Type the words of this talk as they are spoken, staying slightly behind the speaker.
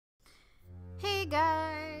Hey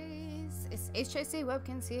guys, it's HIC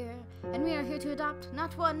Webkinz here, and we are here to adopt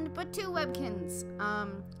not one but two Webkinz.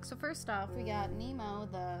 So first off, we got Nemo,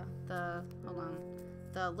 the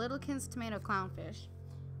Littlekins tomato clownfish,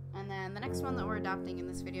 and then the next one that we're adopting in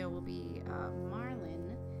this video will be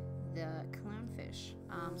Marlin, the clownfish.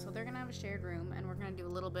 So they're gonna have a shared room, and we're gonna do a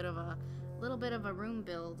little bit of a room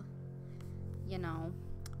build, you know.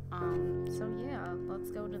 So yeah,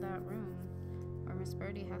 let's go to that room. Or Miss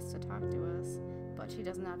Birdie has to talk to us, but she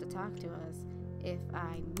doesn't have to talk to us if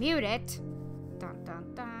I mute it. Dun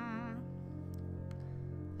dun dun.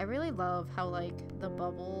 I really love how like the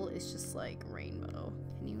bubble is just like rainbow.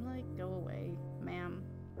 Can you like go away, ma'am?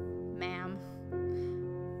 Ma'am.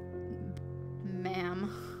 Ma'am.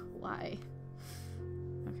 Why?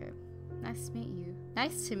 Okay. Nice to meet you.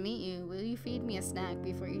 Nice to meet you. Will you feed me a snack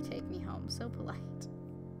before you take me home? So polite.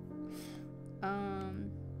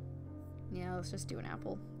 Yeah, let's just do an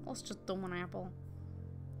apple. Let's just do one apple.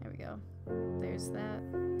 There we go. There's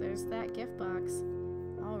that gift box.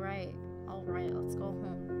 Alright, let's go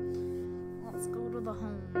home. Let's go to the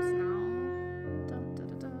homes now. Dun, dun,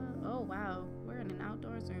 dun, dun. Oh wow, we're in an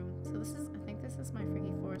outdoors room. So I think this is my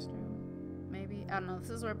freaky forest room. Maybe, I don't know,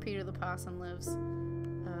 this is where Peter the Possum lives.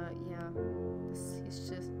 Yeah, he's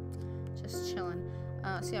just chilling.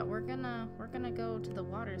 So yeah, we're gonna go to the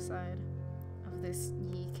water side of this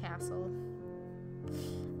castle.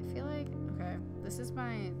 I feel like, okay, this is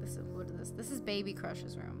Baby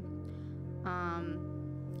Crush's room.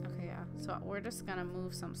 Okay, yeah, so we're just gonna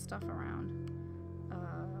move some stuff around.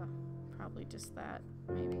 Probably just that,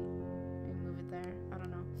 maybe move it there, I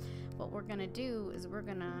don't know. What we're gonna do is we're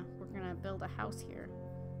gonna build a house here.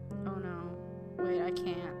 Oh no, wait, I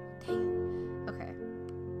can't, dang. Okay,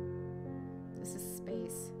 this is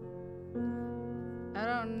space. I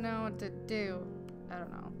don't know what to do. I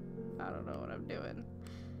don't know what I'm doing.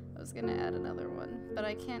 I was gonna add another one, but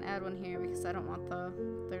I can't add one here because I don't want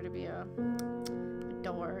there to be a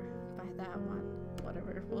door by that one.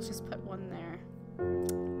 Whatever, we'll just put one there.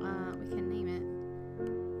 We can name it.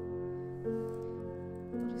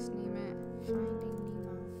 We'll just name it Finding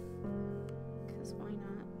Nemo. Cause why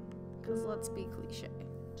not? Cause let's be cliche.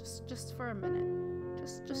 Just for a minute.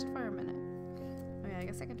 Just for a minute. Okay, I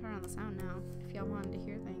guess I can turn on the sound now if y'all wanted to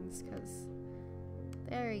hear things, cause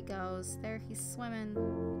there he goes. There he's swimming.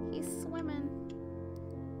 He's swimming.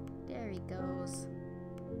 There he goes.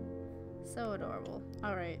 So adorable.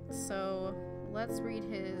 Alright, so let's read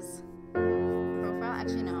his profile.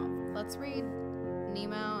 Actually, no. Let's read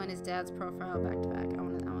Nemo and his dad's profile back to back. I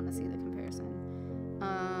wanna see the comparison.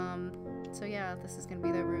 So yeah, this is gonna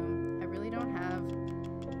be their room. I really don't have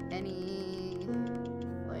any,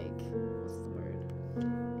 like, what's the word?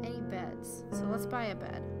 Any beds. So let's buy a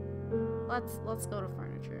bed. Let's go to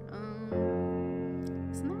furniture.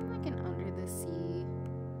 Isn't there like an under the sea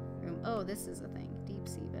room? Oh, this is a thing. Deep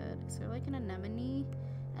sea bed. Is there like an anemone?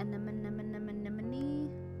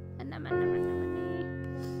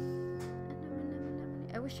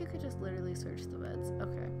 I wish you could just literally search the beds.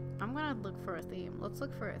 Okay, I'm gonna look for a theme. Let's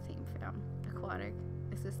look for a theme, fam. Aquatic.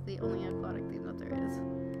 Is this the only aquatic theme that there is?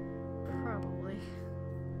 Probably.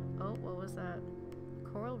 Oh, what was that?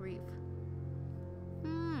 Coral reef.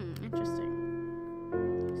 Interesting.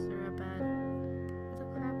 Is there a bed? What the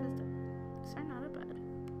crap is there? Is there not a bed?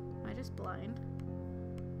 Am I just blind?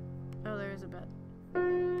 Oh, there is a bed. Do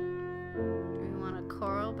we want a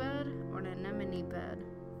coral bed or an anemone bed?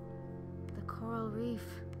 The coral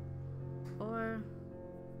reef or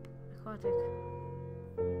aquatic?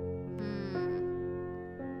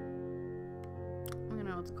 I'm gonna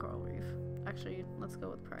know it's a coral reef. Actually, let's go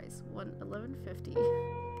with price. $11.50.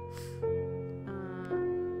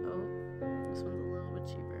 This one's a little bit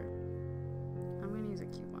cheaper. I'm gonna use a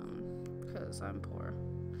cute one because I'm poor,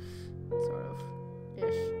 sort of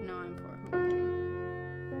ish. No, I'm poor. Who am I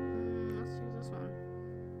kidding? Let's use this one.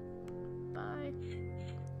 Bye.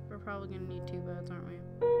 We're probably gonna need two beds, aren't we?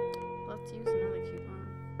 Let's use another cute one.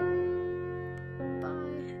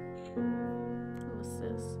 Bye. Who is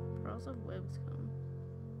this? Pearls of wisdom.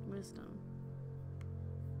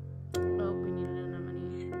 Oh, we need an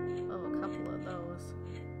anemone. Oh, a couple of those.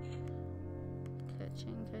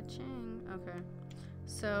 Ka-ching. Okay.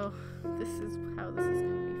 So, this is how this is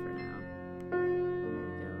gonna be for now. There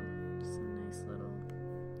we go. Just a nice little...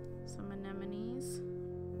 Some anemones.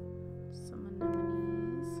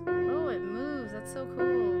 Oh, it moves. That's so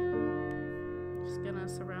cool. Just gonna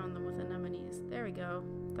surround them with anemones. There we go.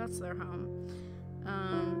 That's their home.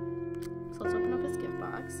 So let's open up his gift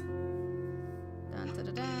box. Dun dun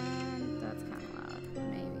dun dun. That's kind of loud.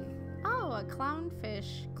 Maybe. Oh, a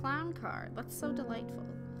clownfish clown card. That's so delightful.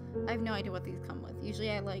 I have no idea what these come with.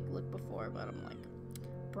 Usually I like look before, but I'm like,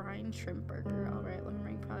 brine shrimp burger. All right, lemon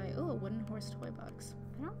ring pie. Oh, a wooden horse toy box.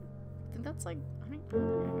 I don't think that's like, I don't think I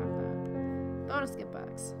got that. Bonus gift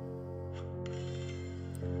box.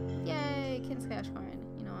 Yay, Kin's cash coin.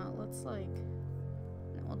 You know what? Let's like,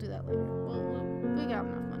 no, we'll do that later. We got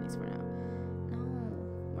enough monies for now. No,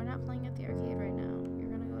 we're not playing at the arcade right now. You're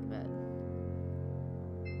gonna go to bed.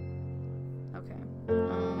 Okay.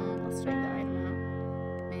 Let's strike the item out.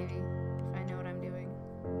 Maybe, if I know what I'm doing.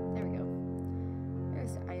 There we go.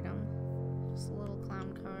 There's the item. Just a little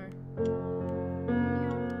clown car.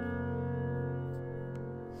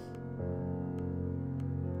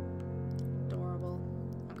 Adorable.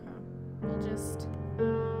 Okay. We'll just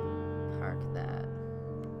park that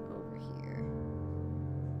over here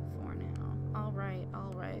for now. Alright,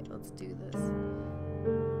 let's do this.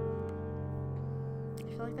 I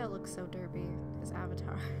feel like that looks so derpy, his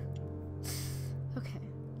avatar. Okay,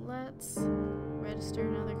 let's register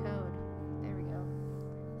another code. There we go.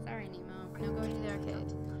 Sorry, Nemo. No going to the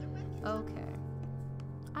arcade. Okay.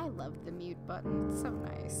 I love the mute button. It's so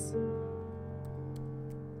nice.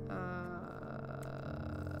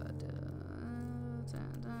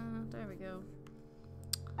 There we go.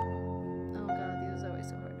 Oh god, these are always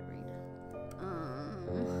so hard to read.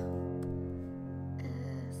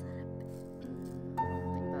 I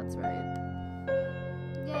think that's right.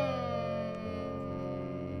 Yay!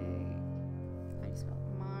 I just spelled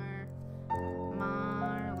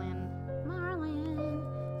Marlin,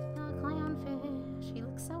 the clownfish. He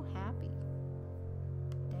looks so happy.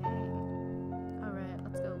 Dang. All right,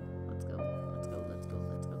 let's go.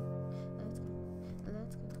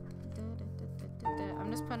 I'm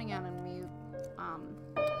just putting out on mute,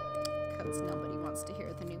 because nobody wants to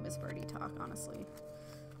hear the new Miss Birdie talk, honestly.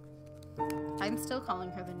 I'm still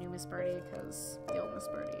calling her the new Miss Birdie because the old Miss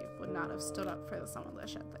Birdie would not have stood up for some of the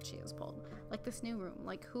shit that she has pulled. Like this new room.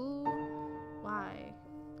 Like who? Why?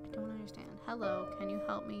 I don't understand. Hello, can you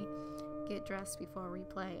help me get dressed before we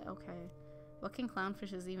play? Okay. What can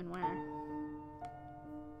clownfishes even wear?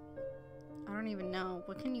 I don't even know.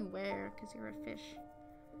 What can you wear? Because you're a fish.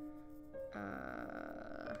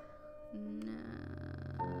 How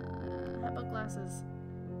about glasses?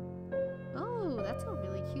 Oh, that's a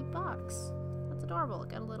really cute box. That's adorable.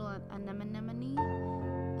 Got a little anemone.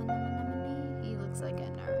 He looks like a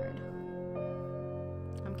nerd.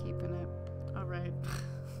 I'm keeping it. Alright.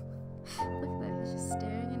 Look at that. He's just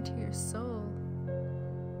staring into your soul.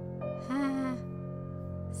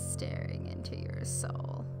 Staring into your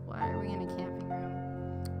soul. Why are we in a camping room?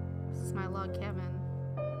 This is my log cabin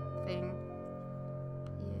thing.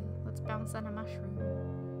 Yeah, let's bounce on a mushroom.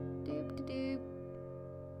 Doop de doop.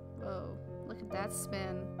 Whoa, look at that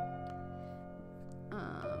spin.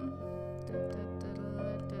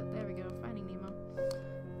 There we go, Finding Nemo.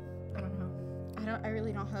 I don't know. I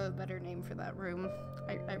really don't have a better name for that room.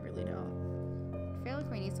 I really don't. I feel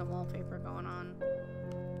like we need some wallpaper going on.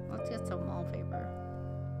 Let's get some wallpaper.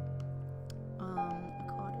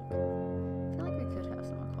 Aquatic. I feel like we could have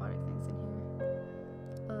some aquatic things in here.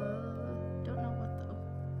 Don't know what though.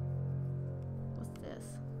 What's this?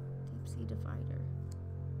 Deep sea divider.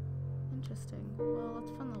 Interesting. Well,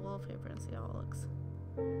 let's find the wallpaper and see how it looks.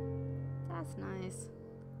 That's nice.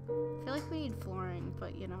 I feel like we need flooring,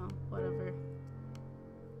 but you know, whatever.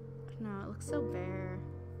 No, it looks so bare.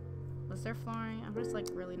 Was there flooring? I'm just like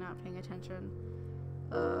really not paying attention.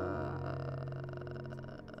 No,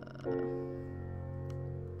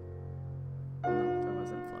 there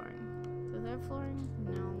wasn't flooring. Is there flooring?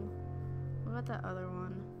 No. What about that other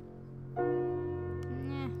one?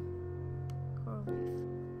 Nah. Coral reef.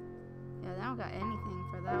 Yeah, I don't got anything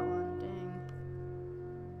for that one. Dang.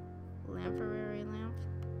 Lamprairie lamp.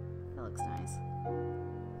 That looks nice.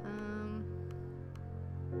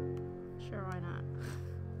 Sure, why not?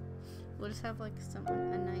 We'll just have like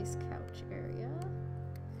a nice couch area.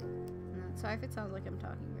 Sorry if it sounds like I'm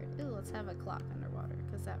talking weird. Ooh, let's have a clock underwater,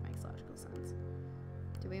 because that makes logical sense.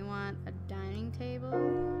 Do we want a dining table?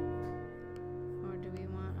 Or do we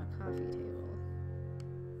want a coffee table?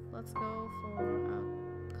 Let's go for a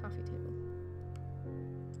coffee table.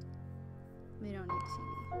 We don't need TV.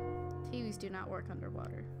 TVs do not work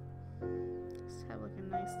underwater. Just have like a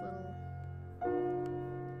nice little...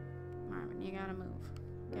 Marvin, you gotta move.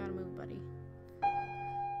 You gotta move, buddy.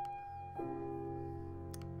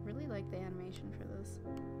 Really like the animation for this.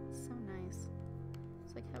 It's so nice.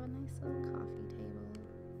 It's like have a nice little coffee table.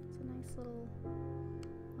 It's a nice little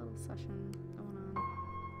session going on.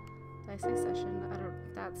 Did I say session?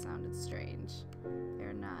 That sounded strange.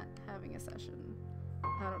 They're not having a session.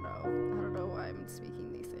 I don't know why I'm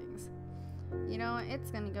speaking these things. You know,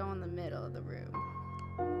 it's gonna go in the middle of the room.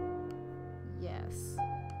 Yes.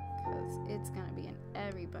 Because it's gonna be in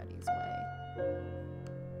everybody's way.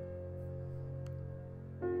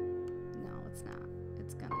 No, it's not.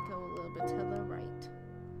 It's gonna go a little bit to the right.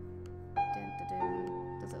 Dun, dun,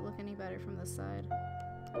 dun. Does it look any better from this side?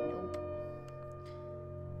 Nope.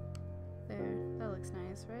 There. That looks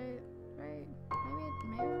nice, right? Right?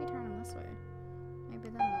 Maybe if we turn them this way. Maybe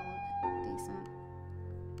then they'll look decent.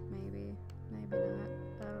 Maybe. Maybe not.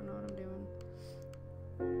 I don't know what I'm doing.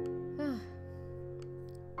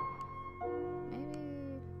 Maybe.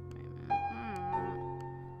 Wait a minute.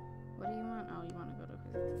 What do you want? Oh, you want to go to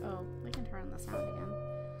quizzes. Oh, we can turn the sound again.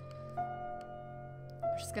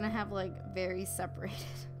 We're just gonna have like very separated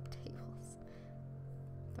tables.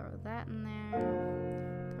 Throw that in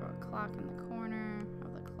there. Throw a clock in the corner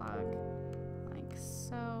of the clock, like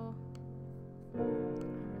so. I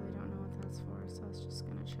really don't know what that's for, so it's just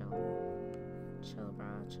gonna chill. Chill, bro,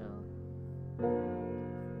 chill.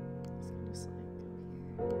 So just like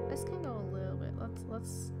go here. This can go a little bit.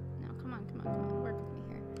 Let's. No, come on. Work with me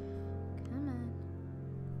here. Come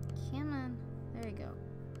on. There you go.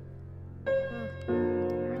 Ugh. I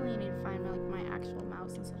really need to find like my actual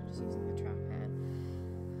mouse instead of just using the trackpad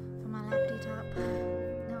for my laptop.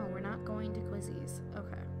 No, we're not going to quizzies.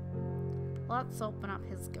 Okay. Let's open up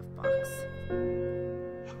his gift box.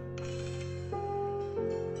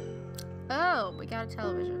 Oh, we got a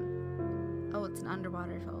television. Oh, it's an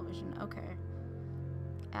underwater television. Okay.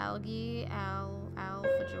 Algae,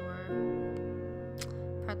 Alfajor,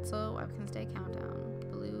 Pretzel, Webkinz Day Countdown,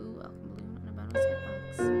 Blue, Welcome Balloon, and a bonus gift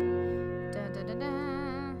box. Da da da da.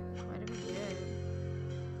 What did we get?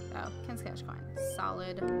 Oh, Kinz Cash coin.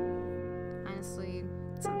 Solid. Honestly,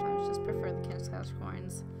 sometimes just prefer the Kinz Cash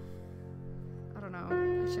coins. I don't know.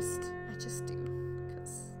 I just do.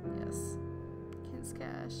 Because, yes. Kinz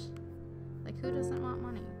Cash. Like, who doesn't want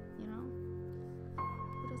money, you know?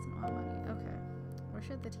 Who doesn't want money? Okay. Where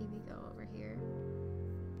should the TV go? Over here?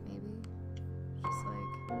 Maybe? Just,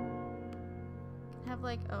 like... Can have,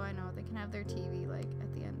 like... Oh, I know. They can have their TV, like,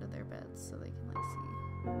 at the end of their beds so they can, like, see.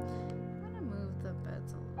 I'm gonna move the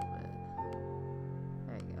beds a little bit.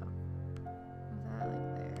 There you go. Move that, like,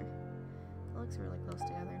 there. It looks really close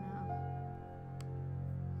together now.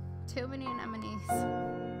 Too many anemones.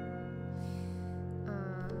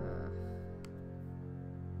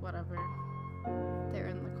 Whatever. They're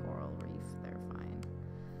in the coral reef. They're fine.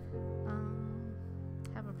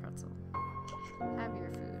 Have a pretzel. Have your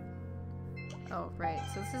food. Oh, right.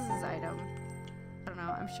 So this is his item. I don't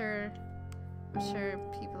know. I'm sure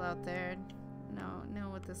people out there know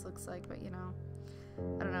what this looks like, but you know,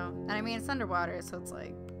 I don't know. And I mean, it's underwater, so it's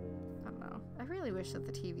like, I don't know. I really wish that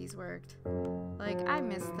the TVs worked. Like, I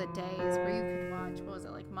miss the days where you could watch, what was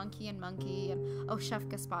it, like Monkey and Monkey, and oh, Chef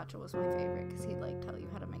Gazpacho was my favorite because he'd like tell you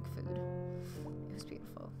how to make food. It was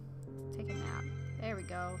beautiful. Take a nap. There we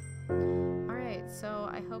go. Alright, so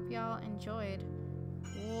I hope y'all enjoyed.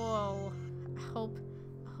 Whoa. I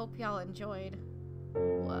hope y'all enjoyed.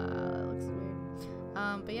 Wow, that looks weird.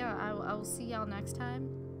 But yeah, I will see y'all next time.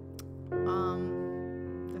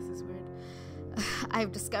 This is weird.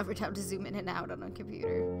 I've discovered how to zoom in and out on a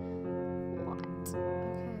computer. What?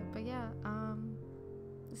 Okay, but yeah,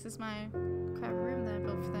 this is my crap room that I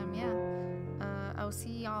built for them, yeah. I will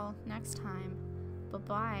see y'all next time.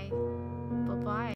 Bye-bye. Bye-bye.